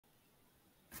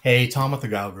Hey, Tom with the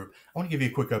Gile Group. I want to give you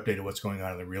a quick update of what's going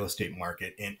on in the real estate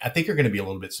market. And I think you're going to be a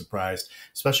little bit surprised,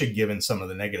 especially given some of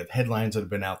the negative headlines that have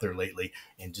been out there lately.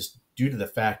 And just due to the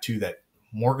fact, too, that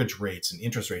mortgage rates and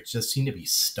interest rates just seem to be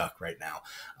stuck right now.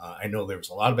 I know there was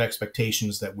a lot of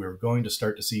expectations that we were going to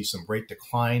start to see some rate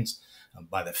declines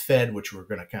by the Fed, which were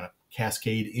going to kind of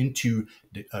cascade into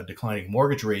declining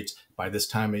mortgage rates by this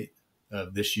time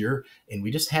this year, and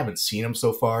we just haven't seen them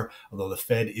so far, although the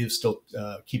Fed is still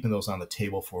keeping those on the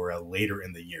table for later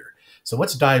in the year. So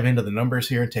let's dive into the numbers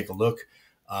here and take a look.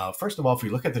 First of all, if we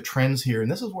look at the trends here,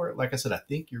 and this is where, like I said, I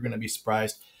think you're going to be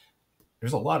surprised.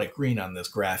 There's a lot of green on this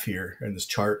graph here in this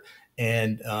chart,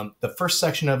 and the first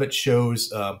section of it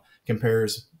shows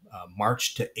compares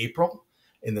March to April,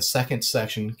 and the second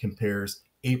section compares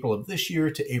April of this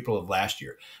year to April of last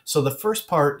year. So the first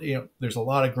part, there's a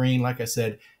lot of green, like I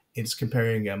said. It's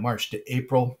comparing March to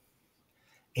April.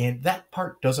 And that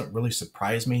part doesn't really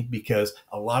surprise me because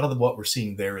a lot of what we're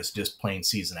seeing there is just plain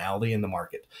seasonality in the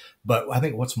market. But I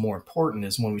think what's more important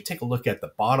is when we take a look at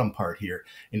the bottom part here,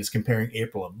 and it's comparing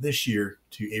April of this year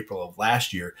to April of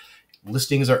last year,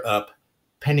 listings are up,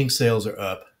 pending sales are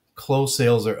up, closed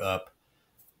sales are up.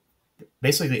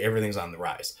 Basically, everything's on the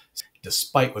rise,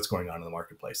 despite what's going on in the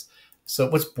marketplace. So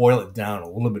let's boil it down a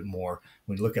little bit more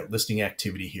when we look at listing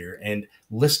activity here. And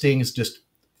listings just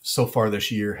so far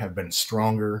this year have been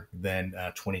stronger than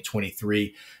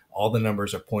 2023. All the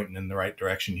numbers are pointing in the right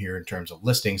direction here in terms of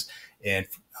listings. And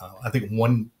I think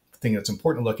one thing that's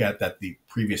important to look at that the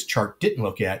previous chart didn't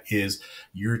look at is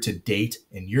year to date.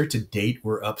 And year to date,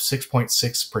 we're up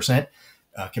 6.6%.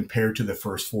 Compared to the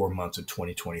first 4 months of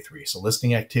 2023. So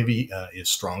listing activity is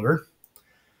stronger.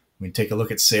 We take a look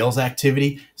at sales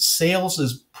activity. Sales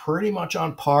is pretty much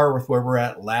on par with where we're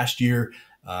at last year.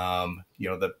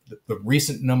 The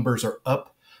recent numbers are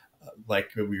up,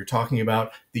 like we were talking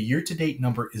about. The year-to-date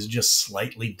number is just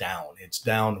slightly down. It's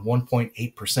down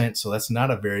 1.8%, so that's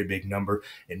not a very big number.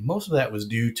 And most of that was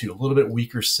due to a little bit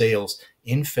weaker sales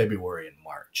in February and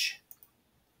March.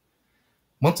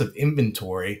 Months of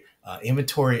inventory.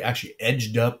 Inventory actually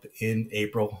edged up in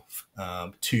April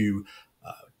to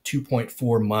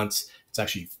 2.4 months. It's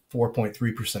actually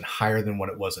 4.3% higher than what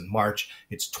it was in March.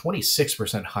 It's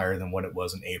 26% higher than what it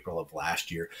was in April of last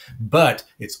year, but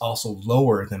it's also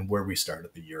lower than where we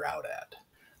started the year out at.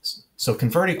 So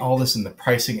converting all this into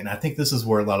pricing, and I think this is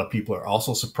where a lot of people are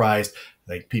also surprised.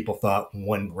 Like people thought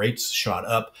when rates shot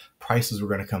up, prices were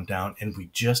going to come down, and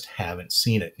we just haven't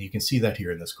seen it. And you can see that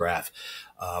here in this graph.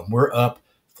 We're up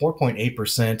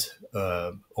 4.8%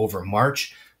 over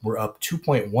March. We're up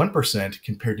 2.1%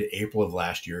 compared to April of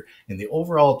last year. And the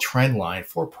overall trend line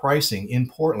for pricing in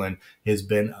Portland has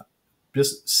been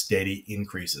just steady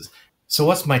increases. So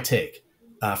what's my take?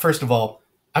 First of all,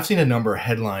 I've seen a number of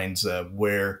headlines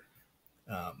where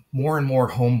more and more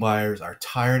home buyers are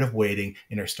tired of waiting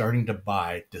and are starting to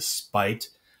buy despite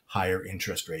higher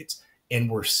interest rates. And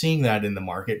we're seeing that in the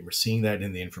market. We're seeing that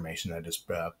in the information that is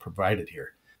provided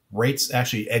here. Rates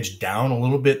actually edged down a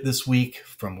little bit this week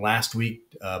from last week,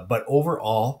 but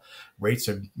overall, rates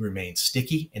have remained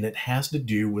sticky, and it has to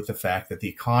do with the fact that the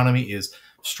economy is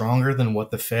stronger than what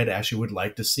the Fed actually would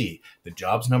like to see. The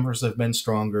jobs numbers have been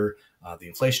stronger. The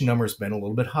inflation number has been a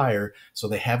little bit higher, so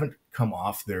they haven't come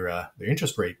off their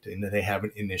interest rate, and they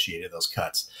haven't initiated those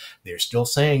cuts. They're still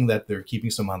saying that they're keeping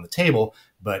some on the table,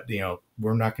 but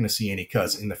we're not going to see any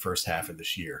cuts in the first half of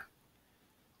this year.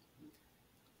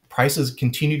 Prices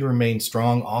continue to remain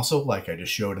strong also, like I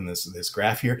just showed in this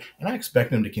graph here, and I expect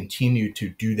them to continue to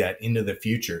do that into the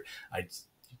future. I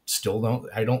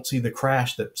don't see the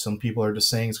crash that some people are just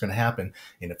saying is going to happen.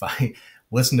 And if I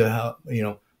listen to how,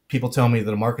 people tell me that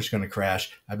the market's going to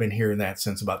crash, I've been hearing that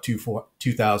since about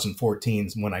 2014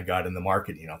 when I got in the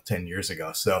market, 10 years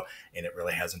ago. So, and it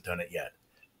really hasn't done it yet.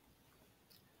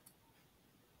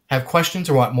 Have questions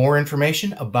or want more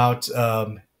information about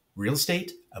real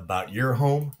estate, about your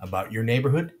home, about your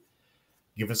neighborhood?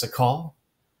 Give us a call,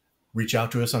 reach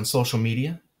out to us on social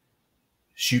media,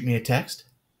 shoot me a text.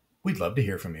 We'd love to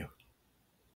hear from you.